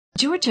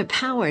Georgia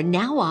Power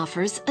now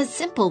offers a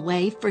simple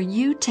way for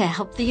you to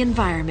help the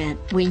environment.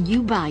 When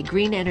you buy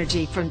green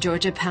energy from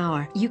Georgia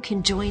Power, you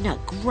can join a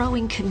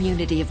growing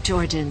community of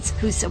Georgians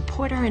who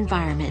support our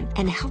environment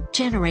and help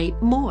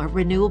generate more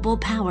renewable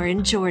power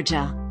in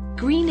Georgia.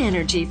 Green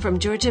Energy from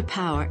Georgia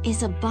Power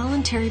is a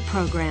voluntary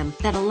program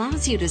that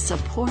allows you to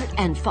support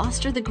and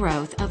foster the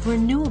growth of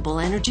renewable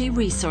energy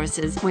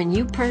resources when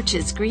you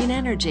purchase green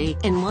energy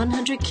in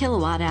 100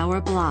 kilowatt-hour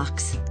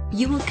blocks.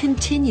 You will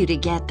continue to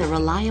get the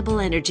reliable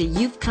energy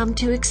you've come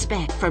to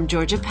expect from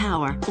Georgia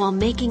Power while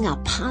making a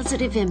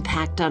positive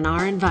impact on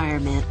our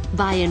environment.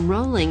 By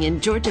enrolling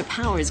in Georgia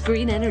Power's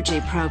Green Energy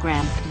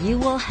program, you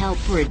will help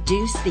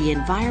reduce the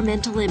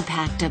environmental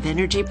impact of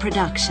energy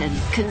production,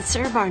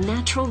 conserve our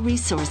natural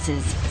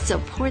resources,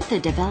 support the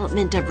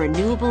development of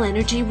renewable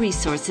energy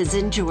resources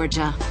in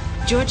Georgia.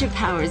 Georgia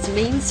Power's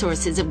main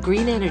sources of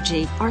green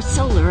energy are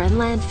solar and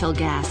landfill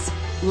gas.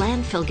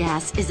 Landfill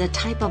gas is a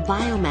type of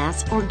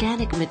biomass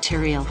organic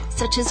material,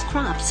 such as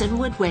crops and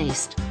wood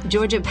waste.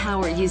 Georgia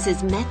Power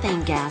uses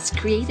methane gas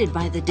created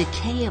by the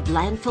decay of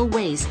landfill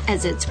waste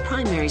as its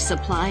primary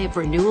supply of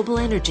renewable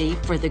energy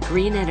for the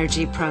Green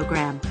Energy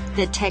program.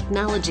 The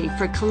technology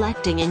for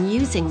collecting and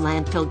using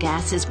landfill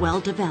gas is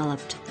well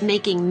developed,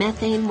 making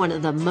methane one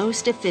of the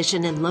most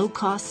efficient and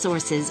low-cost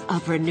sources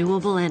of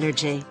renewable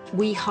energy.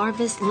 We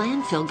harvest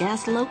landfill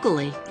gas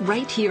locally,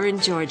 right here in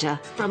Georgia,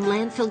 from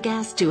landfill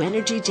gas to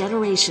energy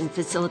generation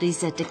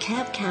facilities at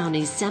DeKalb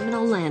County's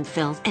Seminole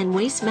Landfill and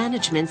Waste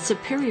Management's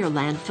Superior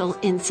Landfill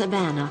in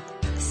Savannah.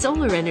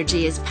 Solar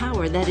energy is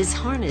power that is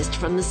harnessed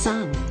from the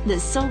sun. The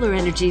solar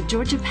energy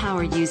Georgia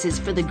Power uses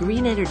for the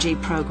Green Energy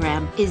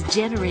program is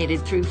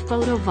generated through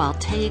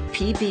photovoltaic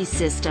PV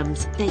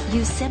systems that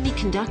use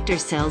semiconductor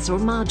cells or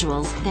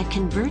modules that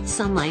convert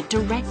sunlight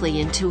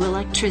directly into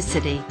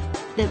electricity.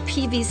 The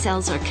PV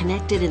cells are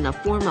connected in the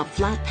form of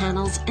flat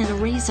panels and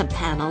arrays of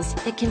panels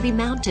that can be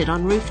mounted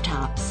on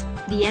rooftops.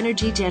 The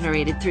energy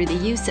generated through the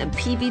use of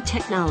PV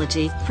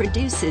technology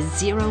produces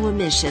zero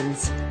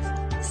emissions.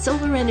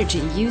 Solar energy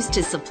used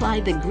to supply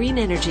the Green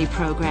Energy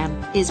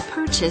program is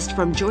purchased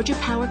from Georgia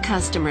Power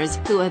customers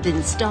who have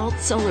installed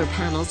solar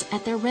panels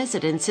at their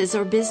residences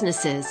or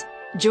businesses.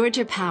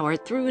 Georgia Power,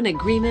 through an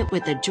agreement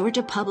with the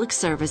Georgia Public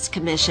Service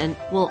Commission,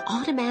 will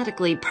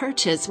automatically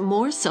purchase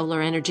more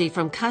solar energy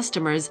from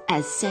customers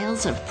as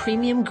sales of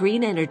premium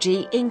green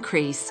energy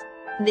increase.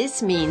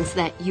 This means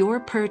that your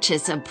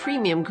purchase of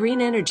premium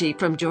green energy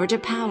from Georgia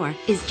Power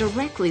is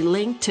directly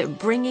linked to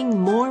bringing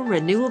more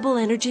renewable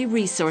energy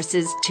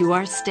resources to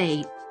our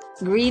state.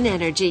 Green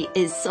energy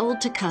is sold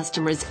to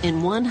customers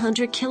in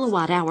 100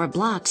 kilowatt-hour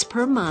blocks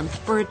per month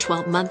for a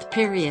 12-month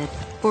period.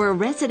 For a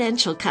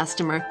residential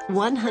customer,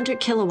 100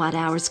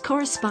 kilowatt-hours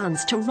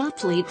corresponds to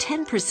roughly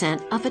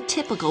 10% of a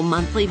typical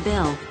monthly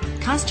bill.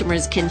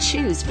 Customers can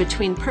choose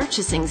between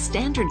purchasing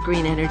standard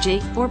green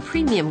energy or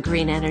premium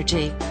green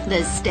energy.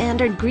 The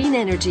standard green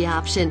energy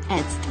option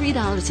adds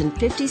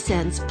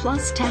 $3.50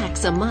 plus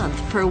tax a month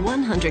per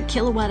 100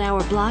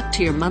 kilowatt-hour block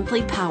to your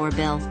monthly power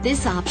bill.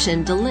 This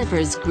option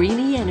delivers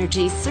Greenie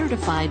Energy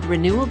certified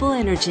renewable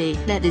energy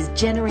that is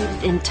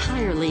generated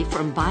entirely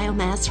from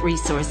biomass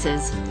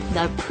resources.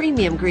 The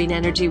premium green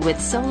energy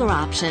with solar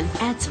option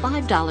adds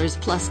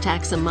 $5 plus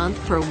tax a month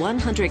per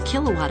 100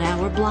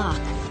 kilowatt-hour block.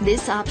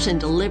 This option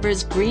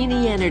delivers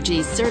Greenie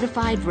Energy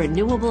certified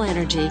renewable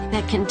energy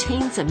that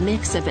contains a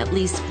mix of at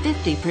least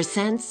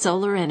 50%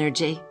 solar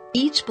energy.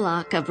 Each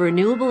block of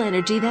renewable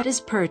energy that is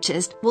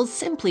purchased will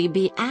simply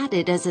be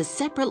added as a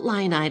separate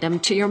line item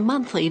to your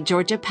monthly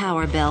Georgia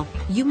Power bill.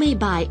 You may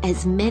buy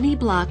as many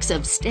blocks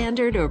of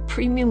standard or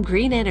premium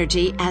green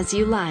energy as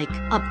you like,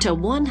 up to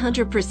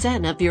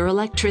 100% of your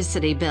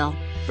electricity bill.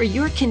 For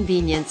your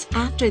convenience,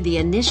 after the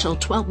initial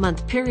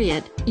 12-month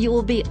period, you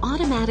will be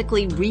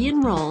automatically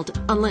re-enrolled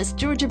unless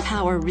Georgia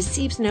Power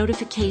receives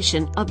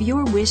notification of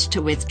your wish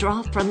to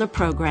withdraw from the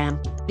program.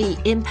 The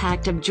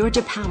impact of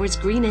Georgia Power's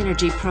Green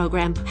Energy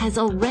program has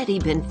already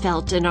been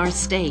felt in our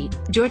state.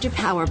 Georgia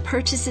Power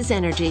purchases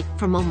energy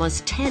from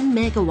almost 10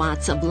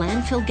 megawatts of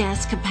landfill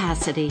gas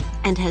capacity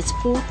and has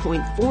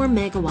 4.4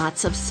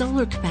 megawatts of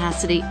solar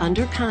capacity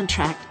under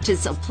contract to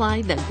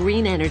supply the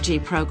Green Energy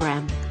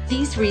program.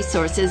 These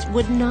resources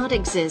would not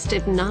exist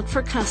if not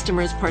for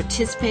customers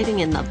participating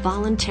in the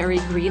voluntary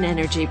Green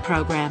Energy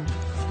program.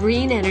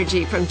 Green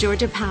Energy from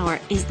Georgia Power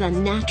is the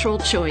natural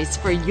choice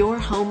for your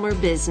home or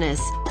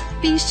business.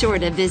 Be sure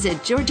to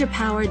visit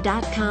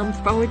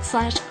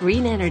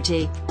georgiapower.com/green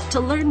energy to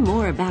learn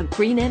more about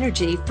Green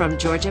Energy from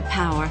Georgia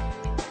Power.